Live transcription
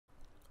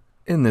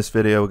In this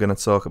video we're going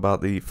to talk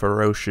about the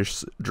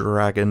Ferocious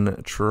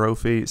Dragon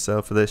Trophy.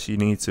 So for this you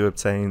need to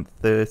obtain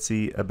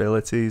 30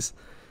 abilities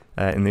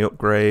in the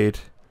upgrade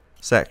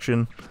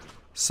section.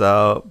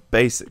 So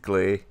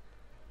basically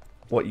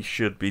what you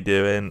should be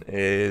doing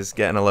is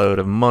getting a load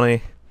of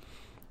money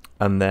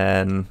and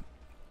then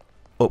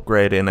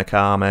upgrading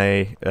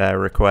Akame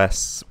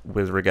requests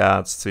with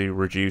regards to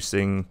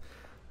reducing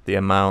the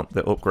amount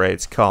that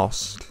upgrades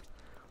cost,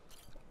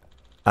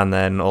 and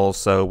then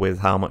also with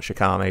how much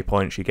Akame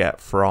points you get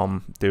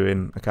from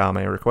doing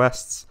Akame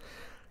requests.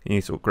 You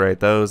need to upgrade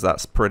those.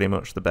 That's pretty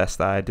much the best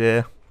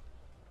idea.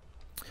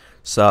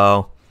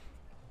 So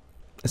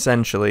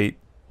essentially,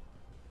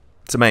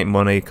 to make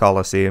money,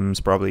 Colosseum's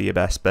probably your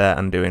best bet,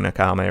 and doing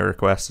Akame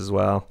requests as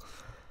well.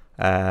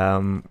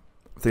 I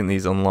think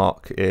these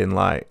unlock in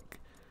I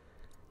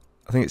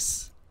think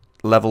it's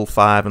level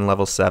 5 and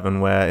level 7,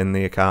 where in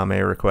the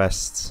Akame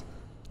requests,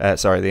 the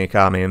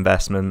Akame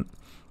investment,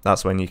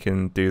 that's when you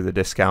can do the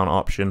discount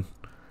option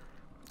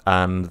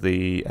and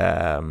the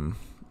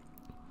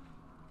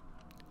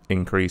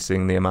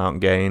increasing the amount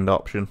gained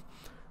option.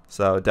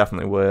 So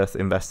definitely worth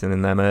investing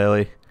in them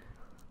early.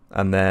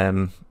 And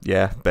then,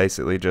 yeah,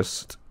 basically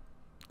just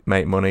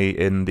make money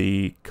in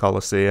the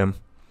Colosseum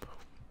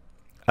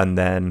and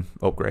then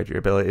upgrade your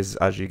abilities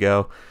as you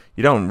go.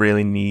 You don't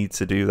really need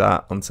to do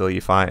that until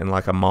you're fighting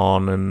like a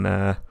Mon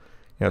and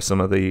some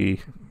of the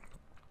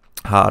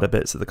harder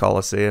bits of the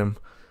Colosseum.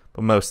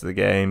 But most of the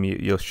game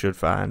you should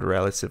find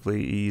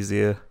relatively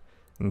easier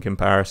in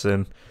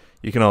comparison.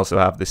 You can also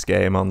have this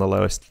game on the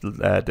lowest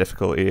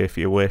difficulty if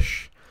you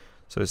wish,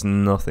 so it's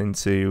nothing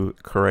too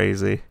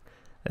crazy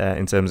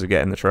in terms of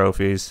getting the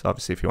trophies.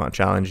 Obviously, if you want to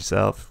challenge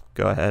yourself,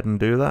 go ahead and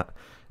do that.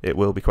 It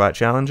will be quite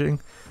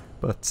challenging,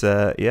 but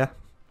yeah,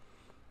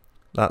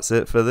 that's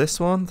it for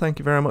this one. Thank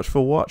you very much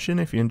for watching.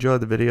 If you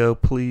enjoyed the video,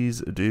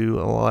 please do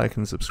like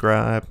and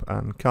subscribe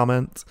and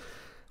comment.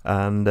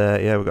 And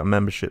yeah, we've got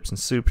memberships and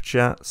super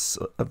chats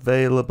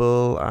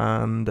available,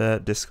 and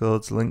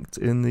Discord's linked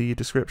in the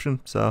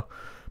description, so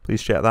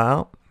please check that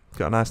out.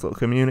 Got a nice little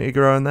community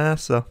growing there,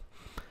 so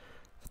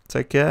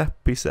take care,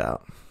 peace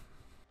out.